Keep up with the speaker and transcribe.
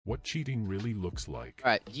What cheating really looks like.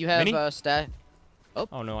 Alright, do you have stat?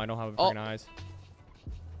 Oh no, I don't have freaking eyes.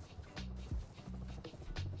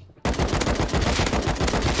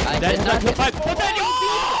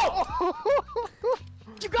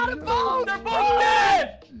 You got a bone! They're both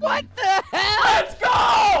dead! What the hell? Let's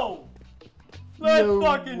go! Let's No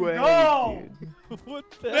fucking way, go! What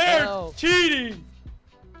the They're hell? cheating!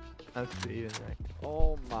 I'm seeing that.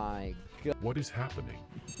 Oh my god. What is happening?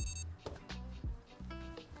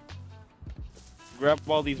 Grab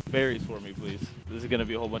all these berries for me, please. This is gonna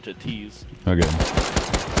be a whole bunch of teas. Okay.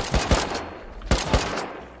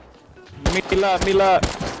 Mila.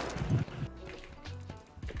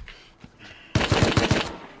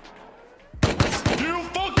 You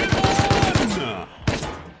fucking won!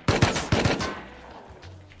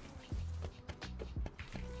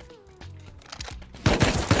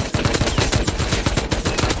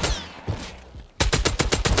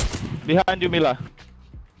 Behind you, Mila.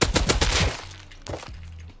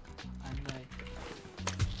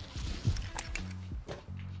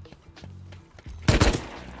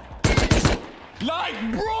 Like,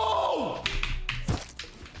 bro!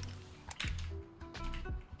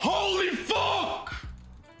 Holy fuck!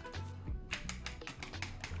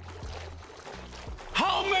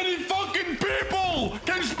 How many fucking people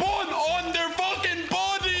can spawn on their fucking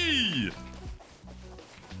body?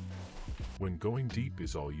 When going deep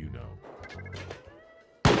is all you know.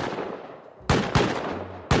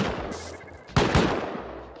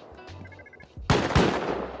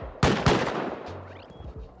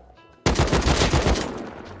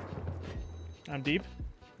 I'm deep.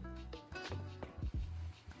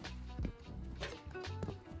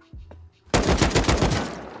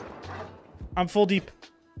 I'm full deep.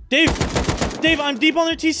 Dave, I'm deep on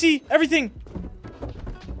their TC. Everything.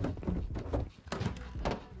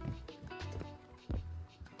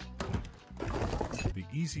 The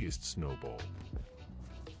easiest snowball.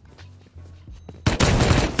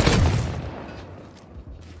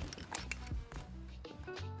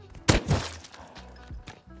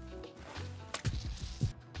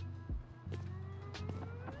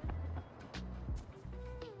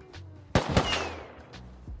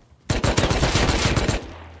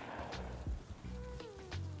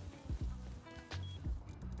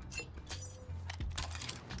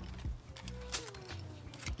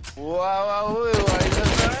 Wow,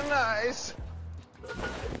 that's very nice.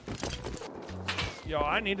 Yo,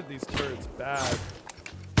 I needed these turrets bad.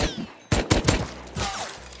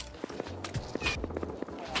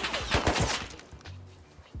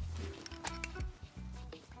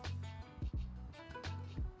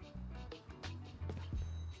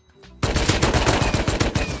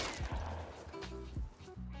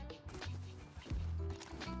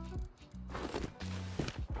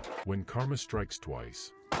 When karma strikes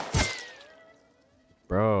twice.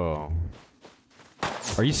 Bro.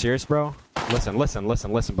 Are you serious, bro? Listen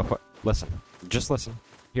before Just listen.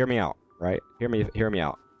 Hear me out, right? Hear me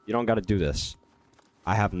out. You don't gotta do this.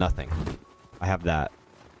 I have nothing. I have that.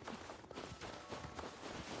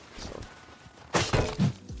 So.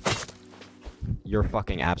 You're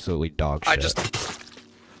fucking absolutely dog shit.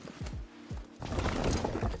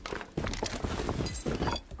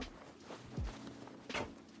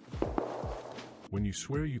 When you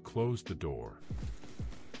swear you closed the door.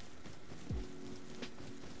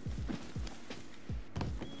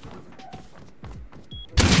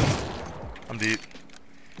 I'm deep.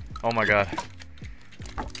 Oh my god.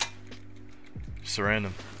 Just a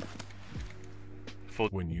random. Full.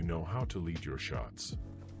 When you know how to lead your shots.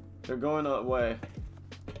 They're going away.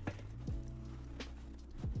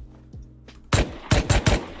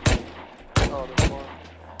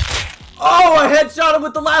 Oh, I headshot him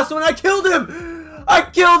with the last one. I killed him. I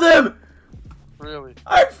killed him. Really?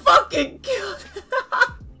 I fucking killed him.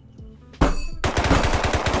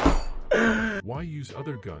 Why use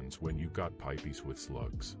other guns when you got pipies with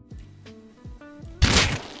slugs?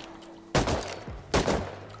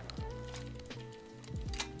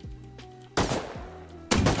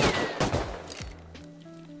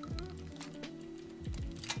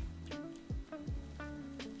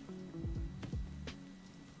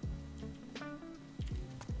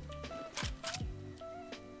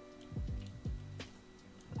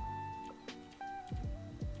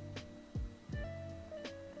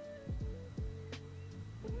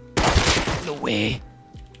 No way.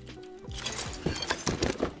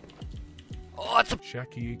 Oh, it's a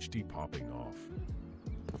Shaky HD popping off.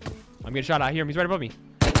 I'm getting shot. I hear him. He's right above me.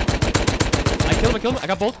 I killed him. I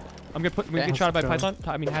got both. I'm gonna get shot by Python.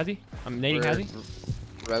 I mean Hazzy. I'm nading Hazzy.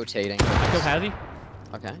 rotating. I killed Hazzy.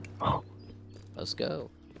 Okay. Let's go.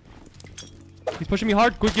 He's pushing me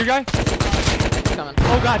hard. Quick, gear guy. coming.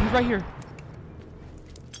 Oh god, he's right here.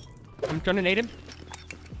 I'm trying to nade him.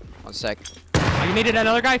 1 sec. I naded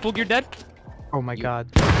another guy, full gear dead. Oh my god.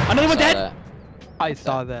 Another one Saw dead. that. I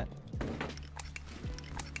saw that.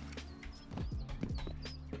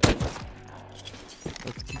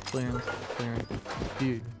 Let's keep clearing. Let's keep clearing.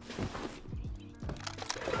 Dude.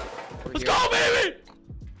 Let's go, baby!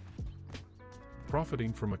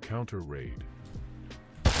 Profiting from a counter raid.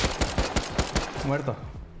 Muerto.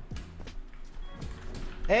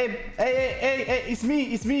 Hey, it's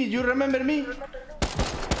me, you remember me?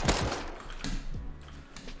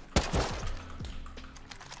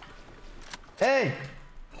 Hey.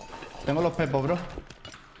 Tengo los pepos, bro.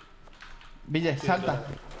 Ville, salta.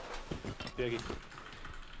 Estoy aquí.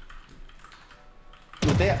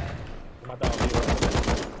 Lutea. Me he matado, tío.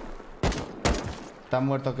 Está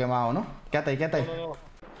muerto quemado, ¿no? Quédate ahí, quédate ahí. No.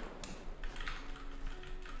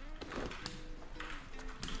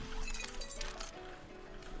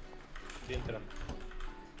 Estoy entrando.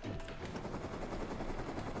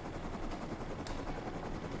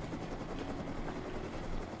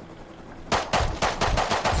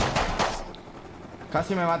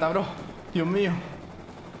 Casi me mata, bro. Dios mío.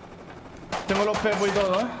 Tengo los pepos y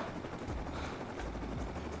todo,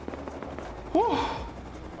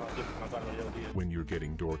 When you're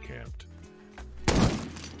getting door camped.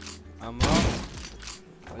 Un mort.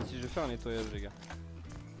 Vas-y, je vais faire un nettoyage, les gars.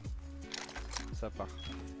 Ça part.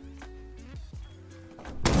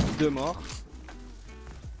 2 morts.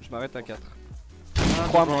 Je m'arrête à 4.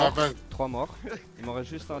 3 morts. 3 morts. Il m'en reste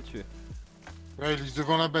juste un à tuer. Ouais, il est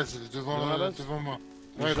devant la base, il est devant moi.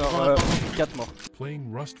 Ouais, genre 4 morts.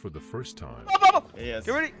 Playing Rust for the first time. Yes.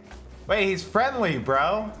 Get ready. Wait, he's friendly,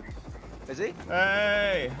 bro. Is he?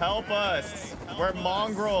 Hey, help us. We're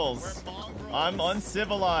mongrels. I'm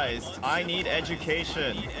uncivilized. I need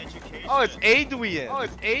education. Oh, it's Adrian. Oh,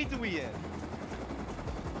 it's Adrian.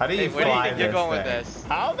 How do you Where do you think you're going with this?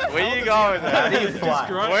 How the Where you going with How this? do you fly?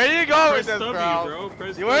 Where are you going with this, bro?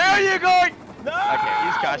 Where are you going? No! Okay,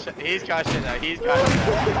 he's caution. He's caution now. He's caution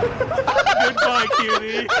now. Goodbye,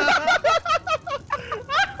 cutie.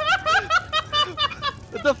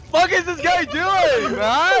 What the fuck is this guy doing,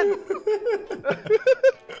 man?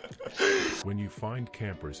 When you find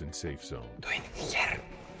campers in safe zone.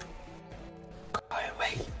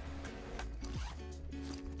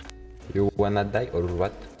 You wanna die or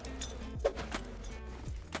what?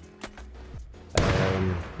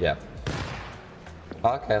 Yeah.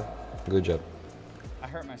 Okay, good job. I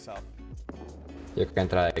hurt myself. You can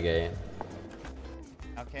try again.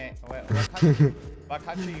 Okay, wait, what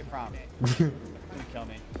country are you from? Don't kill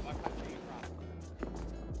me. What country are you from?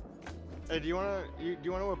 Hey, do you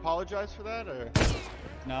wanna apologize for that or?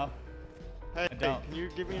 No. Hey, don't. can you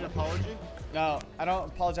give me an apology? No, I don't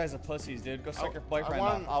apologize to pussies, dude. Go suck your boyfriend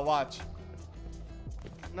want- off. I'll watch.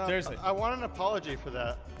 No, Seriously. I want an apology for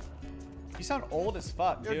that. You sound old as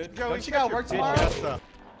fuck, Yo, dude. Joey, Don't you shut gotta your work bitch tomorrow? ass up.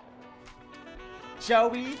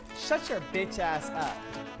 Joey, shut your bitch ass up.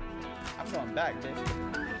 I'm going back,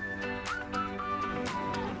 bitch.